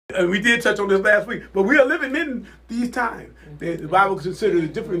And we did touch on this last week, but we are living in these times. The Bible considers the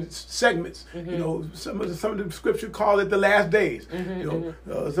different segments. You know, some of the scripture call it the last days. You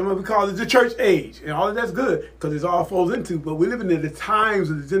know, some of them call it the church age, and all of that's good because it all falls into. But we're living in the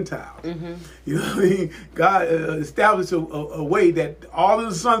times of the Gentiles. You know what I mean? God established a way that all of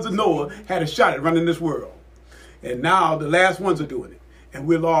the sons of Noah had a shot at running this world, and now the last ones are doing it, and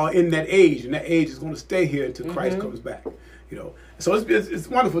we're all in that age, and that age is going to stay here until Christ comes back. You know, so it's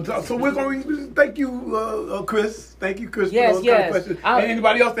wonderful. So we're going to thank you, Chris. Thank you, Chris, for those kind of questions. And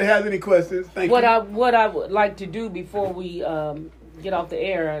anybody else that has any questions, thank you. What I would like to do before we get off the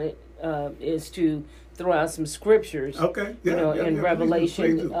air is to throw out some scriptures. Okay. In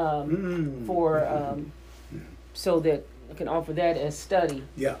Revelation so that I can offer that as study.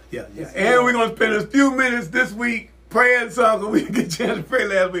 Yeah. And we're going to spend a few minutes this week praying something. We didn't get a chance to pray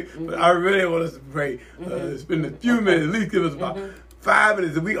last week, but I really want us to pray. Spend a few minutes, at least give us about 5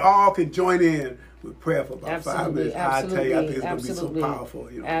 minutes, and we all can join in with prayer for about 5 minutes. I tell you, I think it's going to be so powerful.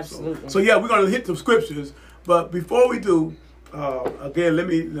 You know, absolutely. So yeah, we're going to hit some scriptures, but before we do,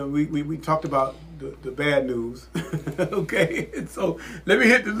 again, we talked about the bad news. Okay, so let me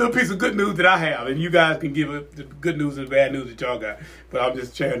hit the little piece of good news that I have, and you guys can give it the good news and the bad news that y'all got. But I'm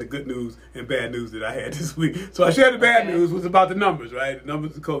just sharing the good news and bad news that I had this week. So I shared the bad news was about the numbers, right? The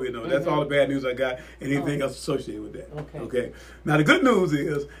numbers of COVID. No, that's all the bad news I got. And anything else associated with that. Okay. Now the good news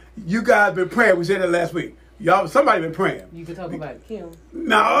is you guys been praying. We said that last week. Y'all, somebody been praying. You can talk about Kim.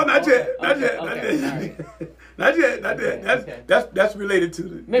 No, not yet. Not yet. That's related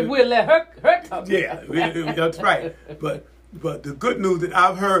to maybe we'll let her talk. Yeah, that's right. But the good news that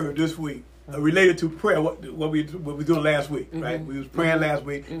I've heard this week related to prayer, what we doing last week, right? We was praying last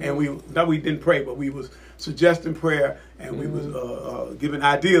week, and we didn't pray, but we was suggesting prayer, and we was giving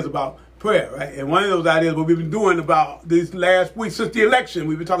ideas about prayer, right? And one of those ideas, what we've been doing about this last week since the election,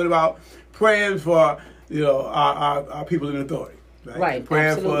 we've been talking about praying for our people in authority. Right.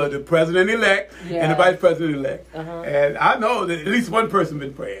 Praying for the president-elect and the vice president-elect. And I know that at least one person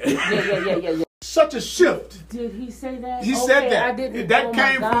been praying. Yeah. Such a shift. Did he say that? He said that. I didn't.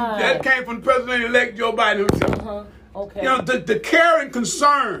 That came from President-elect Joe Biden himself. Okay. You know, the care and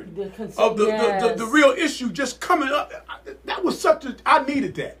concern of the real issue just coming up. That was I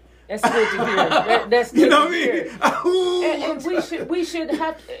needed that. That's good to hear. That's good you know to hear. And we should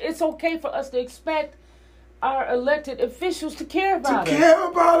have. It's okay for us to expect our elected officials to care about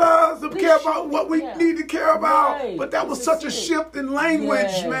us. To care about what we need to care about. Right. But that was such a shift in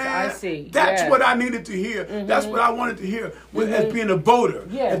language, man. I see. That's what I needed to hear. That's what I wanted to hear as being a voter.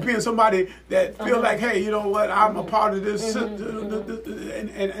 As being somebody that feel like, hey, you know what, I'm a part of this,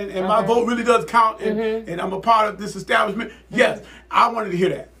 and my vote really does count, and I'm a part of this establishment. Yes, I wanted to hear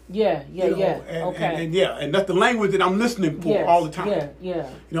that. Yeah. And that's the language that I'm listening for all the time. Yeah.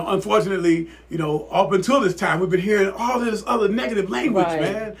 You know, unfortunately, up until this time, we've been hearing all this other negative language,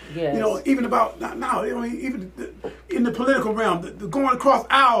 man. Yes. You know, even about now, even in the political realm, the going across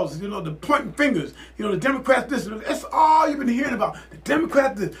aisles, the pointing fingers, the Democrats this, that's all you've been hearing about. The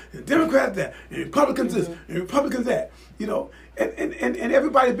Democrats this, the Democrats that, and Republicans this, and Republicans that. And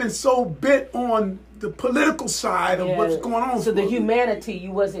everybody's been so bent on the political side of what's going on. So the humanity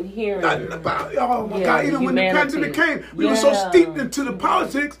you wasn't hearing. About, oh my God! Even when the pandemic came, we were so steeped into the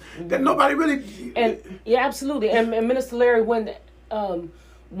politics that nobody really. And absolutely. And Minister Larry, when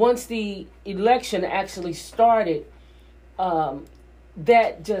once the election actually started,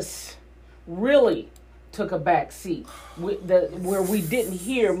 that just really took a back seat where we didn't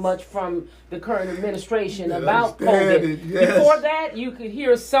hear much from the current administration about COVID. Before that, you could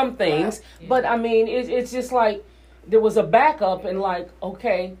hear some things, but I mean, it's just like there was a backup and like,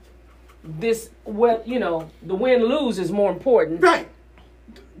 okay, the win-lose is more important. Right.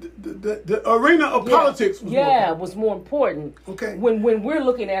 The arena of politics was more important. Okay. When we're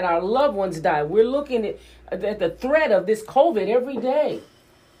looking at our loved ones die, we're looking at the threat of this COVID every day.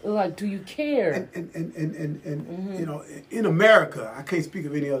 Like, do you care? And in America, I can't speak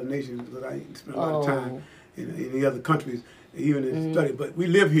of any other nations because I spent a lot of time in any other countries, even in study. But we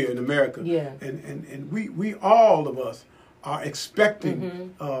live here in America, and we all of us are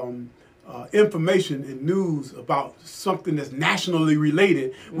expecting information and news about something that's nationally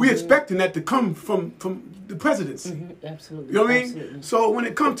related. We're expecting that to come from the presidency. Absolutely. You know what I mean? So when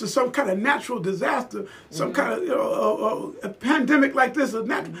it comes to some kind of natural disaster, some kind of a pandemic like this,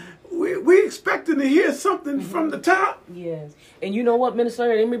 we're expecting to hear something from the top. Yes. And you know what,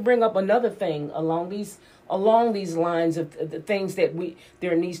 Minister, let me bring up another thing along these lines of the things that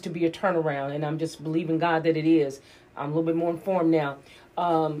there needs to be a turnaround, and I'm just believing God that it is. I'm a little bit more informed now.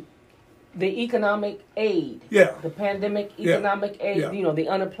 the economic aid, Yeah. the pandemic economic aid, Yeah. you know, the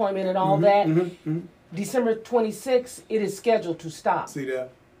unemployment and all that, December 26th, it is scheduled to stop. See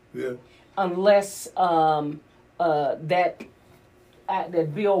that? Yeah. Unless that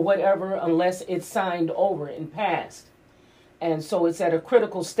bill, whatever, unless it's signed over and passed. And so it's at a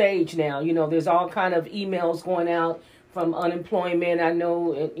critical stage now. You know, there's all kind of emails going out from unemployment. I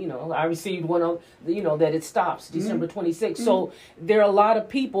know, you know, I received one of, you know, that it stops December 26th. So there are a lot of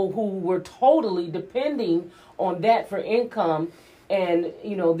people who were totally depending on that for income. And,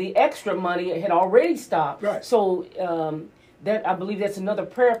 you know, the extra money had already stopped. Right. So that, I believe that's another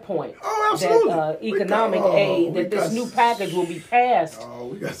prayer point. Oh, absolutely. That economic aid, that this new package will be passed. Oh,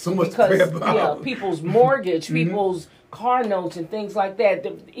 we got so much to pray about. Yeah, people's mortgage, people's car notes and things like that,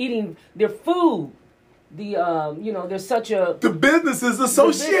 eating their food. You know, there's such a... The businesses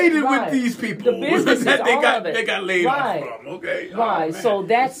associated right. with these people. The businesses, that all of it. They got laid right. off from, okay? Right, Oh, so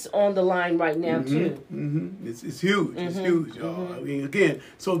that's on the line right now, too. It's huge. It's huge, y'all. I mean, again,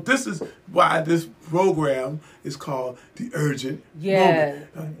 so this is why this program is called The Urgent Moment.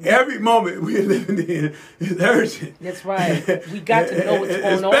 Every moment we're living in is urgent. That's right. We got to know what's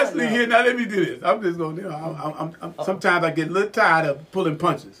going on. Especially here. Now, let me do this. I'm just going to, you know, sometimes I get a little tired of pulling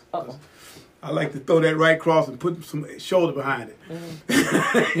punches. I like to throw that right cross and put some shoulder behind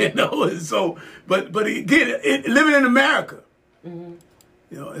it. You know, and so, but again, living in America, you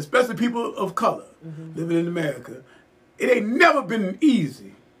know, especially people of color living in America, it ain't never been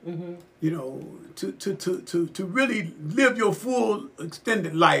easy, you know, to really live your full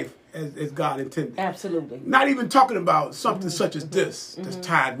extended life as God intended. Absolutely. Not even talking about something such as this that's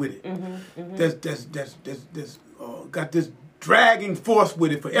tied with it. That's got this dragging force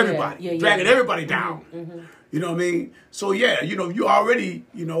with it for everybody, dragging everybody down. You know what I mean? So yeah, you know, you already,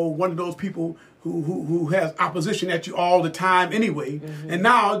 you know, one of those people who has opposition at you all the time anyway, and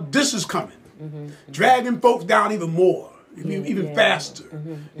now this is coming, dragging folks down even more, even faster.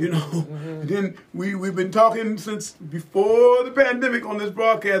 You know, then we've been talking since before the pandemic on this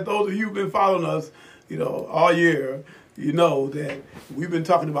broadcast. Those of you who've been following us, you know, all year, you know that we've been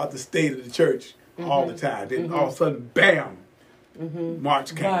talking about the state of the church all the time. Then all of a sudden, bam.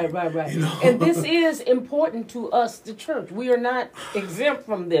 March came. Right. You know? And this is important to us, the church. We are not exempt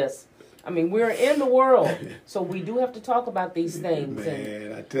from this. I mean, we're in the world, so we do have to talk about these things.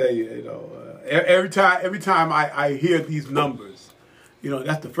 Man, I tell you, you know, every time I hear these numbers, you know,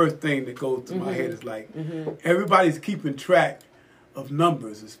 that's the first thing that goes through my head. Is like everybody's keeping track of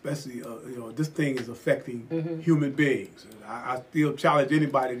numbers, especially you know, this thing is affecting human beings. I still challenge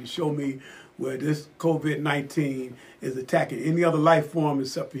anybody to show me where this COVID-19 is attacking any other life form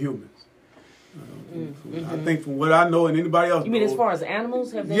except for humans. I think from what I know and anybody else You mean knows, as far as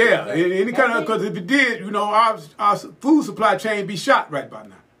animals? Have they any kind of, because if it did, you know, our food supply chain be shot right by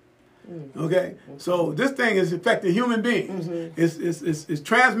now. Okay? So this thing is affecting human beings. It's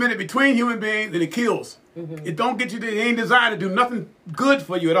transmitted between human beings and it kills. It don't get you, it ain't designed to do nothing good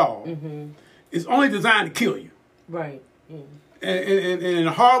for you at all. It's only designed to kill you. Right. And in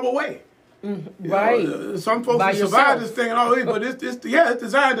a horrible way. Right. Know, some folks will survive this thing and all this, but it's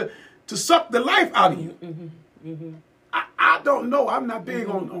designed to suck the life out of you. I don't know. I'm not big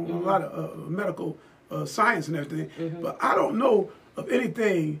on a lot of medical science and everything, but I don't know of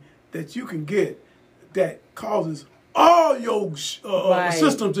anything that you can get that causes all your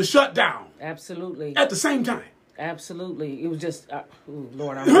systems to shut down. Absolutely. At the same time. Absolutely. It was just,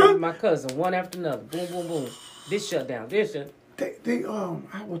 Lord, I'm with my cousin, one after another. Boom, boom, boom. This shut down. This shut.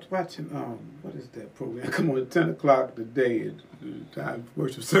 I was watching, what is that program? Come on, at 10 o'clock today, the time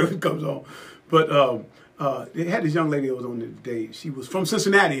worship service comes on. But they had this young lady that was on there today. She was from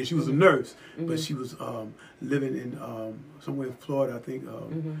Cincinnati, and she was a nurse, but she was living in somewhere in Florida, I think,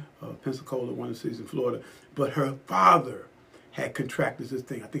 Pensacola, one of the cities in Florida. But her father had contracted this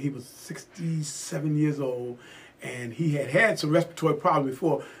thing. I think he was 67 years old, and he had some respiratory problems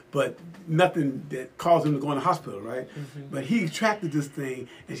before, but nothing that caused him to go in the hospital, right? But he contracted this thing,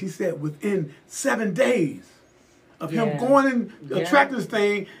 and she said within 7 days of him going and attracting this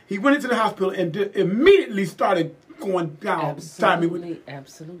thing, he went into the hospital and immediately started going down. Absolutely.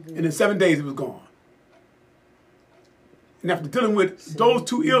 And in 7 days, it was gone. And after dealing with those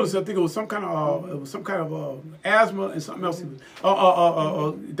two illnesses, I think it was some kind of asthma and something else,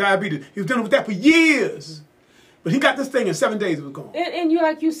 diabetes. He was dealing with that for years. But he got this thing in 7 days, it was gone. And you,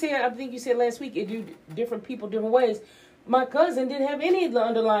 like you said, I think you said last week, different people, different ways. My cousin didn't have any of the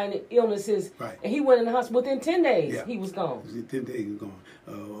underlying illnesses. Right. And he went in the hospital within 10 days. Yeah. He was gone. 10 days, he was gone.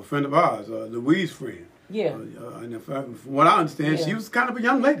 A friend of ours, Louise's friend. Yeah. And from what I understand, she was kind of a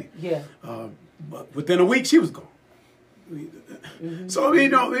young lady. Yeah. But within a week, she was gone. So you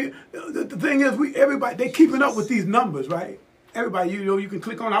know, the thing is, everybody they keeping up with these numbers, right? Everybody, you know, you can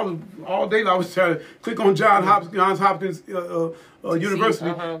click on. I was all day. I was trying to click on Johns Hopkins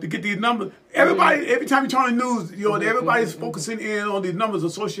University to get these numbers. Everybody, every time you turn the news, you know, everybody's focusing in on these numbers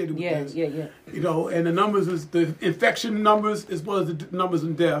associated with this. You know, and the numbers is the infection numbers as well as the numbers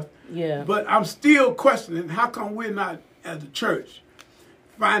in death. Yeah. But I'm still questioning how come we're not, as a church,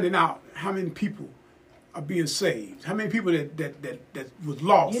 finding out how many people are being saved, how many people that was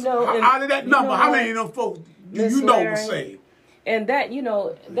lost. You know, out of that number, how many of them folks you know were saved? And that, you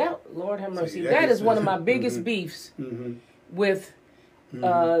know, that, Lord have mercy, that is one of my biggest beefs with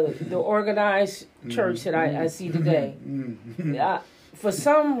the organized church that I see today. For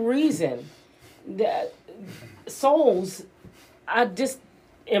some reason, that souls,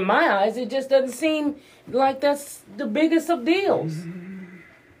 in my eyes, it just doesn't seem like that's the biggest of deals.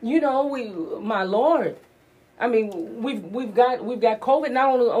 You know, my Lord, I mean, we've got COVID. Not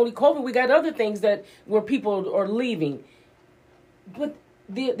only COVID, we got other things where people are leaving. But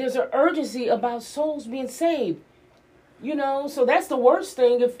there's an urgency about souls being saved, you know. So that's the worst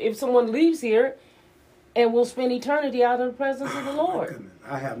thing if someone leaves here, and will spend eternity out of the presence of the Lord.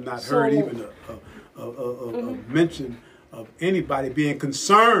 I have not heard even a mention of anybody being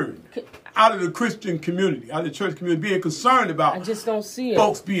concerned out of the Christian community, out of the church community, being concerned about. I just don't see it.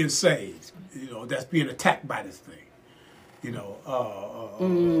 Folks being saved, you know, that's being attacked by this thing, you know.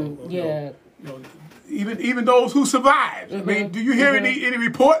 Yeah. You know, even those who survived. I mean, do you hear any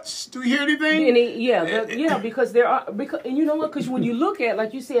reports? Do you hear anything? Because there are, and you know what? Because when you look at,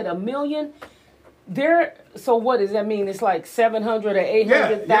 like you said, 1 million, so what does that mean? It's like 700 or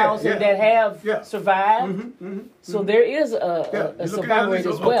 800,000 that have survived. So there is a survival rate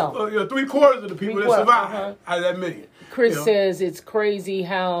as well. 3/4 of the people that survived out of that million. Chris says it's crazy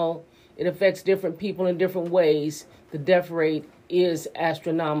how it affects different people in different ways. The death rate is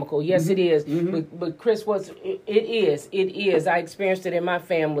astronomical. Yes, it is. But Chris, it is. I experienced it in my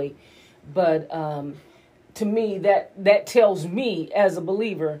family. But to me, that tells me as a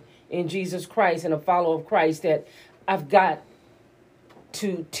believer in Jesus Christ and a follower of Christ that I've got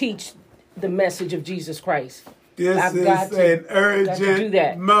to teach the message of Jesus Christ. This is an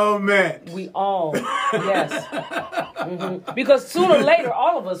urgent moment. We all, yes. Because sooner or later,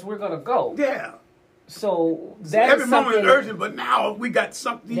 all of us, we're going to go. Yeah. So that every moment is urgent, but now we got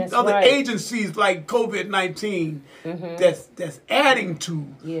these other agencies like COVID-19 that's adding to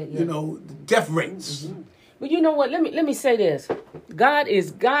you know, the death rates. But you know what? Let me say this: God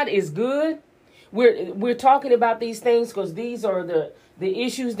is good. We're talking about these things because these are the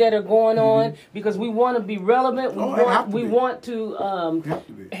issues that are going on, because we want to be relevant. We want to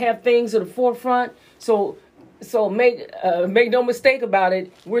have things at the forefront. So make no mistake about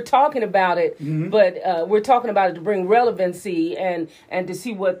it. We're talking about it, but we're talking about it to bring relevancy and to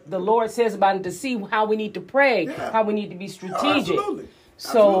see what the Lord says about it, to see how we need to pray, how we need to be strategic. Absolutely.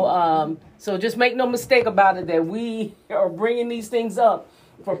 So just make no mistake about it that we are bringing these things up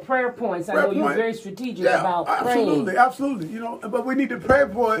for prayer points. I know you're very strategic about praying. Absolutely. You know, but we need to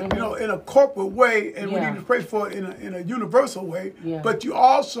pray for it, you know, in a corporate way, and we need to pray for it in a universal way. Yeah. But you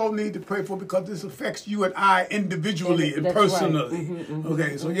also need to pray for it because this affects you and I individually and personally. Right.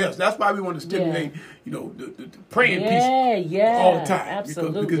 Okay, so yes, that's why we want to stimulate, you know, the praying piece all the time.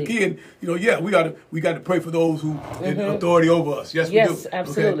 Absolutely. Because again, you know, we got to pray for those who in authority over us. Yes, we do. Yes,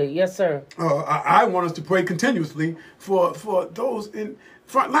 absolutely. Okay? Yes, sir. I want us to pray continuously for those in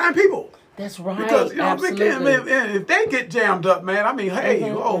frontline people. That's right. Because, you know, if they get jammed up, man, I mean, hey,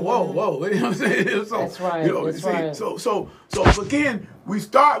 whoa. You know what I'm saying? So, that's right. You know, right. So again, we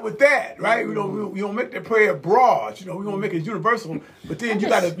start with that, right? You know, we don't make the prayer broad. You know, we want to make it universal. But then you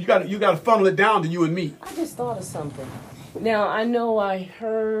gotta funnel it down to you and me. I just thought of something. Now I know I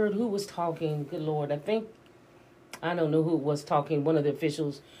heard who was talking. Good Lord, I don't know who was talking. One of the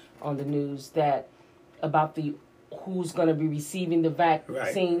officials on the news about who's going to be receiving the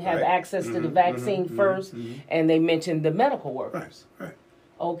vaccine, have access to the vaccine first, and they mentioned the medical workers. Right.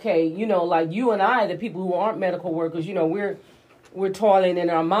 Okay, you know, like you and I, the people who aren't medical workers, you know, we're toiling in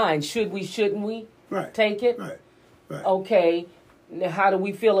our minds. Should we, shouldn't we take it? Right. Okay, now how do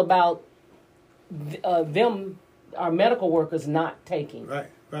we feel about them, our medical workers, not taking? Right.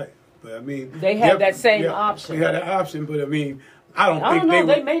 But I mean, they have that same option. They have that option, but I mean, I don't think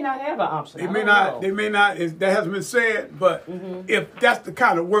they may not have an option. They may not. That hasn't been said. But if that's the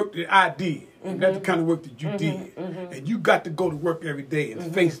kind of work that I did, and that's the kind of work that you did, and you got to go to work every day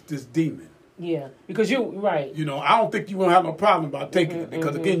and face this demon. Yeah, because you're You know, I don't think you won't have no problem about taking it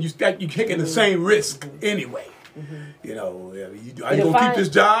because again, you're taking the same risk anyway. You know, are you going to keep this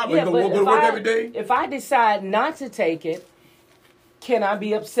job? Are you going to go to work every day? If I decide not to take it, can I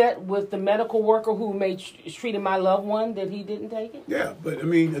be upset with the medical worker who treated my loved one that he didn't take it? Yeah, but I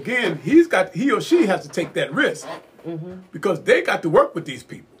mean, again, he or she has to take that risk because they got to work with these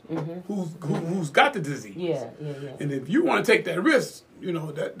people who's got the disease. Yeah. And if you want to take that risk, you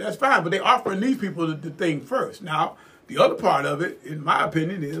know, that's fine. But they're offering these people the thing first. Now, the other part of it, in my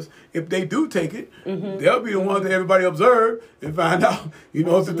opinion, is if they do take it, they'll be the ones that everybody observe and find out, you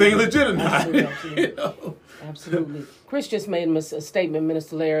know, if the thing is legit or not. Absolutely. You know? Absolutely. Chris just made a statement,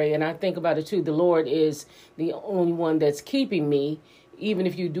 Minister Larry, and I think about it too. The Lord is the only one that's keeping me. Even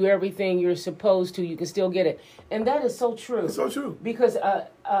if you do everything you're supposed to, you can still get it. And that is so true. It's so true. Because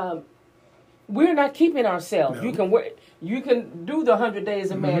we're not keeping ourselves. No. You can do the 100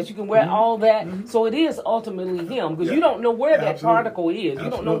 days of mass. You can wear all that. So it is ultimately Him. Because you don't know where that particle is. You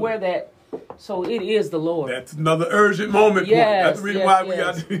don't know where that... So it is the Lord. That's another urgent moment. Yes, that's the reason why we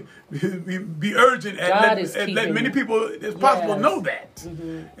got to be urgent and let many people as possible know that.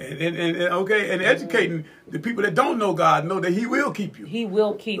 And educating the people that don't know God know that He will keep you. He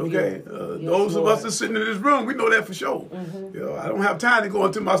will keep you. Okay, those of us that sitting in this room, we know that for sure. You know, I don't have time to go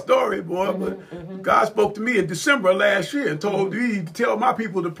into my story, boy, but God spoke to me in December last year and told me to tell my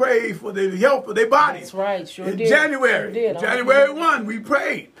people to pray for the health of their bodies. That's right, sure in did. January, Sure did. January 1, we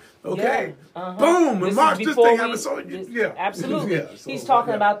prayed. Okay. Yeah. Boom. And March this thing happened. So absolutely. So, he's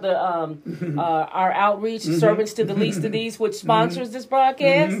talking about the our outreach, Servants to the Least of These, which sponsors this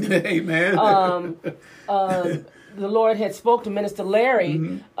broadcast. Amen. The Lord had spoke to Minister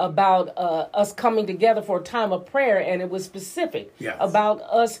Larry about us coming together for a time of prayer, and it was specific about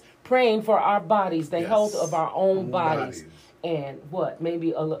us praying for our bodies, the health of our own bodies. And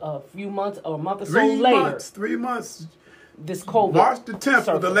maybe a few months or a month or so later. 3 months. This COVID March the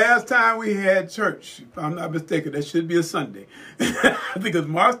 10th was the last time we had church. If I'm not mistaken, that should be a Sunday. I think it was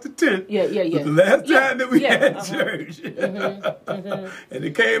March the 10th. Was the last time that we had church. And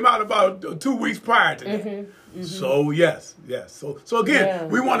it came out about 2 weeks prior to that. So yes. So again,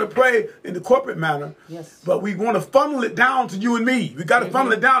 we want to pray in the corporate manner, but we want to funnel it down to you and me. We got to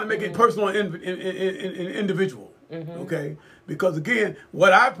funnel it down and make it personal and individual. Okay. Because again,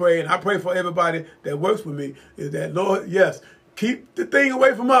 what I pray, and I pray for everybody that works with me, is that, Lord, keep the thing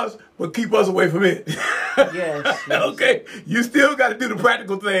away from us, but keep us away from it. Okay? You still got to do the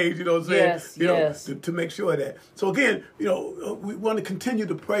practical things, you know what I'm saying? To make sure of that. So again, you know, we want to continue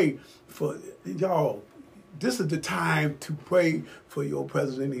to pray for y'all. This is the time to pray for your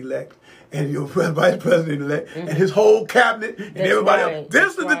president-elect and your vice president-elect and his whole cabinet and everybody else.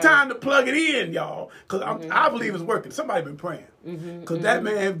 This is the time to plug it in, y'all, because I believe it's working. Somebody been praying. Because that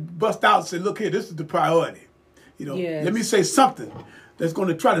man bust out and said, look here, this is the priority. You know, let me say something that's going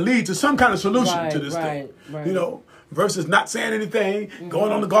to try to lead to some kind of solution to this thing. You know, versus not saying anything,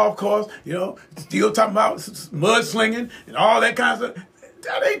 going on the golf course, you know, still talking about mudslinging and all that kind of stuff.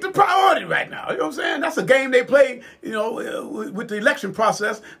 That ain't the priority right now. You know what I'm saying? That's a game they play, you know, with the election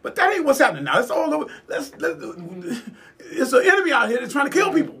process. But that ain't what's happening now. It's all over. It's an enemy out here that's trying to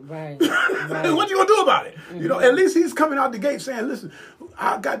kill people. What you gonna do about it? You know, at least he's coming out the gate saying, "Listen,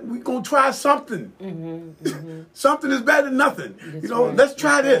 we're gonna try something. Something is better than nothing. You know, let's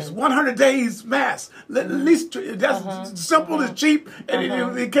try this. 100 days mass. At least that's simple, it's cheap, and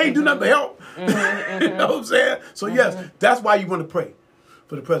it can't do nothing but help. You know what I'm saying? So yes, that's why you want to pray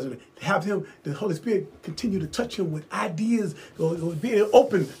for the president. Have him, the Holy Spirit, continue to touch him with ideas, or being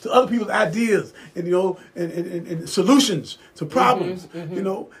open to other people's ideas, and you know, and solutions to problems, you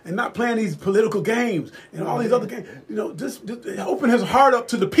know, and not playing these political games and all these other games. You know, just open his heart up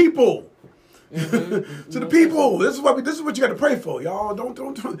to the people. To the people. This is what you got to pray for, y'all. Don't.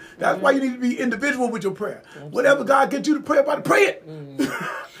 That's why you need to be individual with your prayer. Whatever God gets you to pray about, pray it.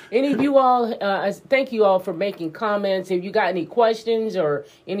 Any of you all, thank you all for making comments. If you got any questions or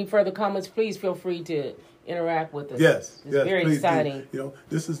any further comments, please feel free to interact with us. Yes, it's very exciting. You know,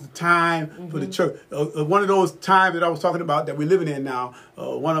 this is the time for the church. One of those times that I was talking about that we're living in now,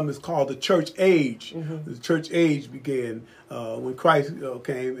 one of them is called the church age. The church age began when Christ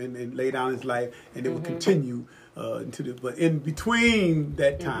came and laid down his life, and it will continue but in between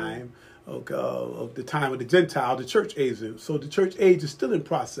that time, of the time of the Gentile, the church age. So the church age is still in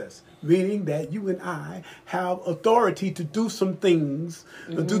process, meaning that you and I have authority to do some things,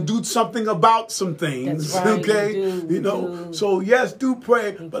 to do something about some things. That's right, okay, you know. So yes, do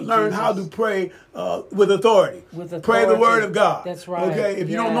pray, but learn how to pray with authority. Pray the word of God. That's right. Okay, if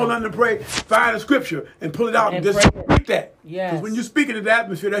you don't know nothing to pray, find a scripture and pull it out and just speak that. Because when you're speaking in the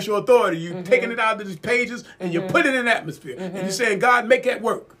atmosphere, that's your authority. You're taking it out of these pages and you're putting it in the atmosphere, and you're saying, God, make that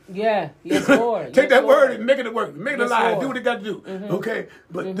work. Yeah, yes, Lord. Take yes, that Lord. word and make it work. Make it Yes, alive. Lord. Do what it got to do. Okay?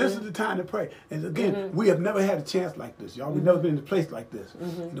 But this is the time to pray. And again, we have never had a chance like this, y'all. We've never been in a place like this.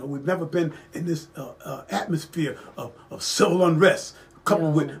 You know, we've never been in this atmosphere of civil unrest,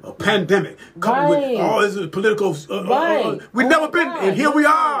 coupled with a pandemic, coupled with all this political. We've never been, and here we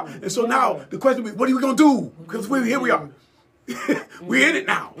are. And so now the question is, what are we going to do? Because here we are. We're in it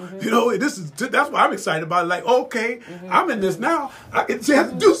now. You know, that's why I'm excited about it. Like, okay, I'm in this now. I get a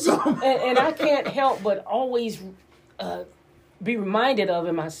chance to do something. And I can't help but always be reminded of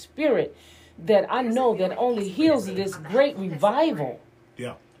in my spirit that I know that only heals this great revival.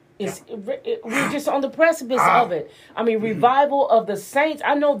 Yeah. We're just on the precipice of it. I mean, revival of the saints.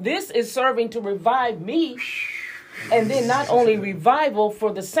 I know this is serving to revive me. And then not only revival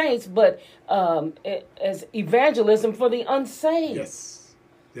for the saints, but as evangelism for the unsaved. Yes.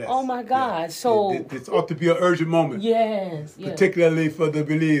 Oh, my God. Yes. So it ought to be an urgent moment. Yes. Particularly for the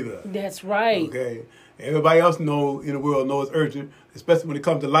believer. That's right. Okay. Everybody else in the world knows it's urgent, especially when it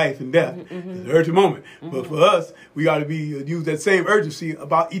comes to life and death. It's an urgent moment. But for us, we got to use that same urgency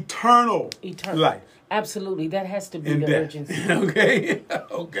about eternal life. Absolutely. That has to be the urgency. Okay?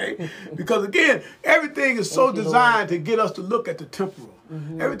 Okay? Because again, everything is so designed to get us to look at the temporal.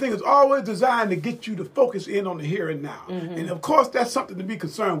 Everything is always designed to get you to focus in on the here and now. And of course, that's something to be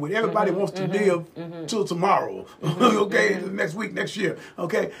concerned with. Everybody wants to live till tomorrow. Okay? Next week, next year.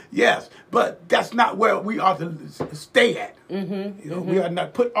 Okay? Yes. But that's not where we are to stay at. You know, we are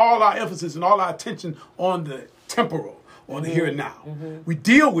not put all our emphasis and all our attention on the temporal, on the here and now. We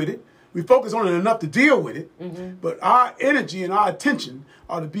deal with it. We focus on it enough to deal with it, but our energy and our attention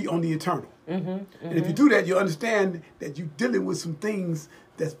ought to be on the eternal. And if you do that, you understand that you're dealing with some things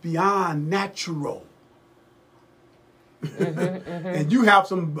that's beyond natural. And you have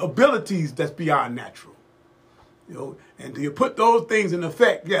some abilities that's beyond natural. You know, and you put those things in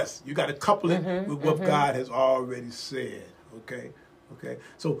effect, yes, you got to couple it with what God has already said. Okay? Okay.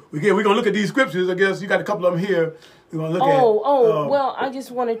 So we're going to look at these scriptures. I guess you got a couple of them here. We're going to look at. Well, I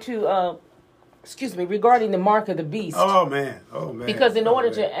just wanted to, regarding the mark of the beast. Oh, man. Because in order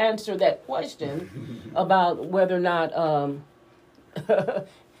to answer that question about whether or not,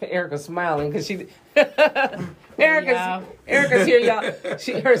 Erica's smiling because she, Erica's here, y'all.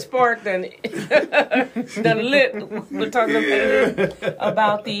 Her spark done lit. We're talking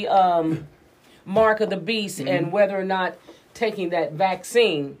about the mark of the beast and whether or not taking that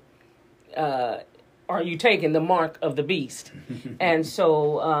vaccine, are you taking the mark of the beast? And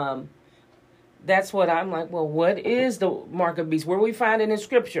so that's what I'm like, well, what is the mark of the beast? Where we find it in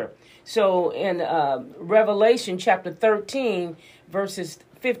Scripture. So in Revelation chapter 13, verses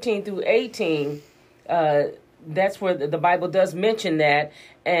 15 through 18, that's where the Bible does mention that,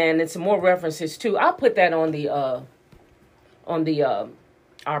 and it's more references too. I'll put that on the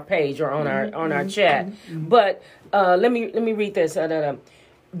our page or on our chat. But let me read this.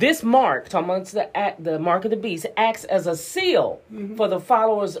 This mark, talking about the mark of the beast, acts as a seal for the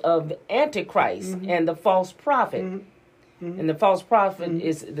followers of the Antichrist and the false prophet. And the false prophet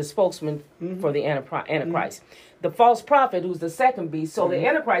is the spokesman for the Antichrist. The false prophet, who's the second beast, so the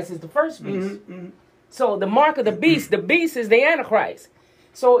Antichrist is the first beast. So the mark of the beast is the Antichrist.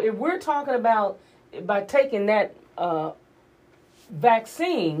 So if we're talking about by taking that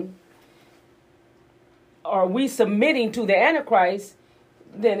vaccine, are we submitting to the Antichrist?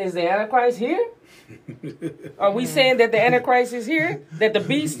 Then is the Antichrist here? Are we saying that the Antichrist is here? That the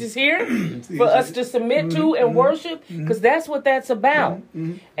beast is here for us to submit to and worship? Because that's what that's about.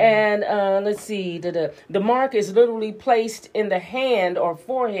 And let's see. The mark is literally placed in the hand or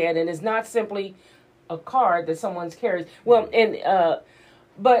forehead and is not simply a card that someone's carries. Well, and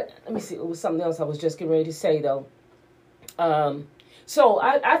but let me see. It was something else I was just getting ready to say, though. So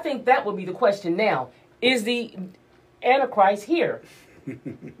I think that would be the question now. Is the Antichrist here?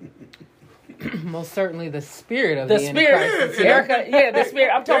 Most certainly the spirit of the Antichrist. Erica, the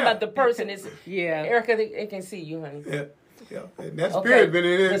spirit. I'm talking about the person. Erica, they can see you, honey. Yeah, and that spirit been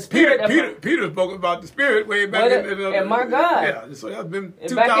in it. Peter spoke about the spirit way back in my God. Yeah, so that's been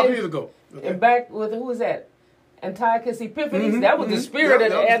 2,000 years ago. Okay. And back with, who was that? Antiochus Epiphanes. That was the spirit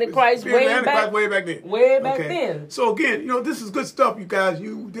of the Antichrist way back then. Way back then. So again, this is good stuff, you guys.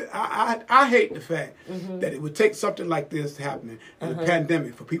 I hate the fact that it would take something like this happening in a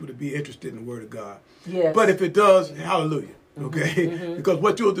pandemic for people to be interested in the Word of God. Yes. But if it does, hallelujah. Okay? Because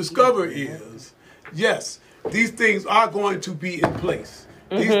what you'll discover is, yes, these things are going to be in place.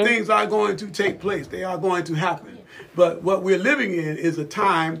 These things are going to take place. They are going to happen. But what we're living in is a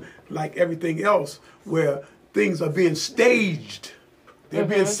time, like everything else, where things are being staged. They're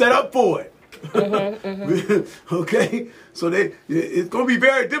being set up for it. Okay, so it's going to be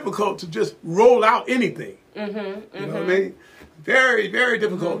very difficult to just roll out anything. You know what I mean? Very, very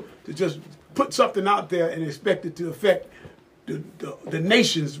difficult to just put something out there and expect it to affect the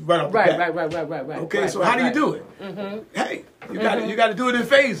nations right off the bat. Right. Okay, so how do you do it? Hey, you got to do it in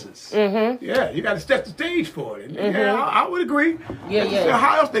phases. Yeah, you got to set the stage for it. And, yeah, I would agree. Yeah.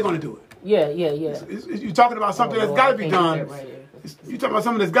 How else they going to do it? Yeah. You're talking about something that's got to be done. You're talking about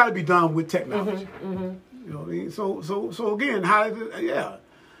something that's got to be done with technology. You know what I mean? So again, how is it? Yeah.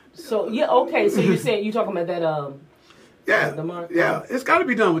 So okay. So you're talking about that. It's got to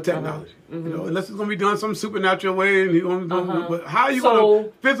be done with technology. You know, unless it's going to be done some supernatural way, and you're going to. But how are you going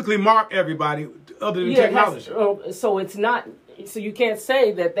to physically mark everybody other than technology? So it's not. So you can't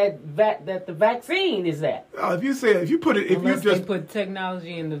say that the vaccine is that. If you put put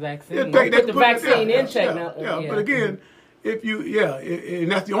technology in the vaccine. Put the vaccine in technology. Yeah, but again.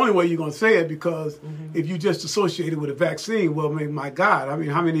 And that's the only way you're going to say it, because if you just associate it with a vaccine, well, I mean, my God, I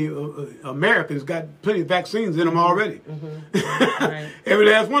mean, how many Americans got plenty of vaccines in them already? Right. Every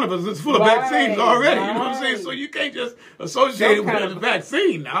last one of us is full of vaccines already. You know what I'm saying? So you can't just associate it with a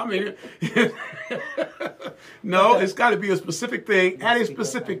vaccine. I mean, no, it's got to be a specific thing at a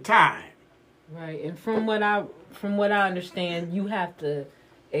specific time. Right, and from what I understand, you have to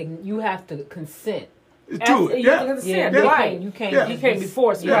consent. Right. You can't be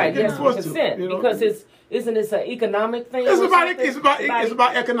forced. Right. Yes, consent, because isn't this an economic thing? It's about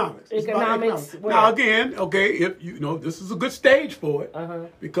economics. Economics. Now again, okay, if you know, this is a good stage for it,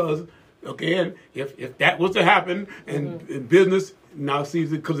 because again, if that was to happen in business. Now, see,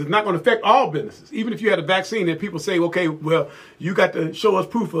 because it's not going to affect all businesses. Even if you had a vaccine and people say, okay, well, you got to show us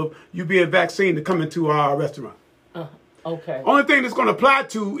proof of you being vaccinated to come into our restaurant. Okay. Only thing that's going to apply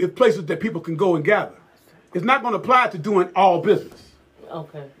to is places that people can go and gather. It's not going to apply to doing all business.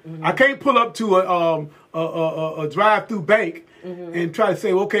 Okay. I can't pull up to a drive-through bank and try to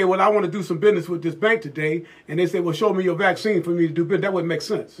say, okay, well, I want to do some business with this bank today, and they say, well, show me your vaccine for me to do business. That wouldn't make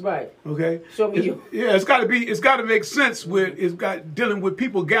sense. Right. Okay. Show me you. Yeah, it's got to make sense with dealing with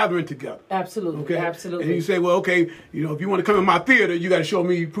people gathering together. Absolutely. Okay. Absolutely. And you say, well, okay, you know, if you want to come in my theater, you got to show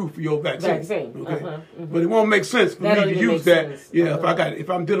me proof of your vaccine. Okay. But it won't make sense for me to use that. Yeah. If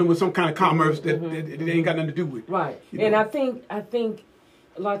I'm dealing with some kind of commerce that it ain't got nothing to do with. Right. And I think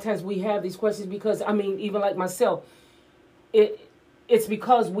a lot of times we have these questions because, I mean, even like myself, it's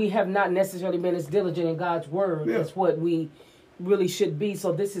because we have not necessarily been as diligent in God's word as what we really should be.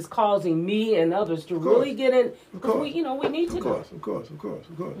 So this is causing me and others to really get in, because we need to know. Of course.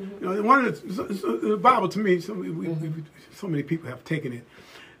 You know, one of the Bible, to me, so many people have taken it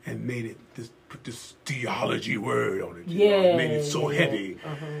and made it this theology word on it. You know, made it so heavy.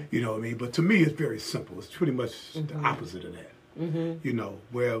 You know what I mean? But to me, it's very simple. It's pretty much the opposite of that. You know,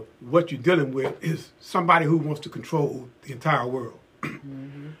 where what you're dealing with is somebody who wants to control the entire world.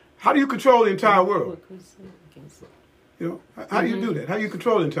 How do you control the entire world? You know, how do you do that? How do you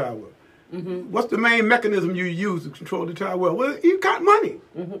control the entire world? What's the main mechanism you use to control the entire world? Well, you got money.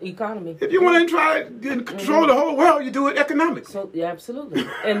 Economy. If you want to try to control the whole world, you do it economics. So, yeah, absolutely.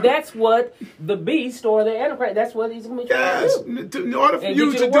 And that's what the beast or the Antichrist, that's what he's going to be trying to do. In order for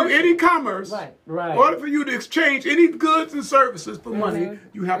you to do any commerce, right. In order for you to exchange any goods and services for money,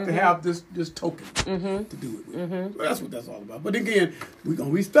 you have to have this token to do it with. So that's what that's all about. But again, we're going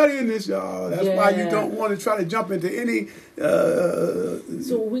to be studying this, y'all. That's why you don't want to try to jump into any... So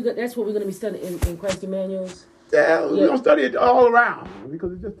that's what we're going to be studying in Christ Emmanuel's? Yeah, we're going to study it all around,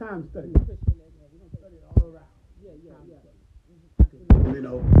 because it's just time to study it. We're going to study it all around. You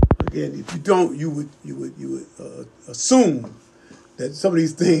know, again, if you don't, you would assume that some of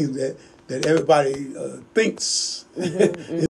these things that everybody thinks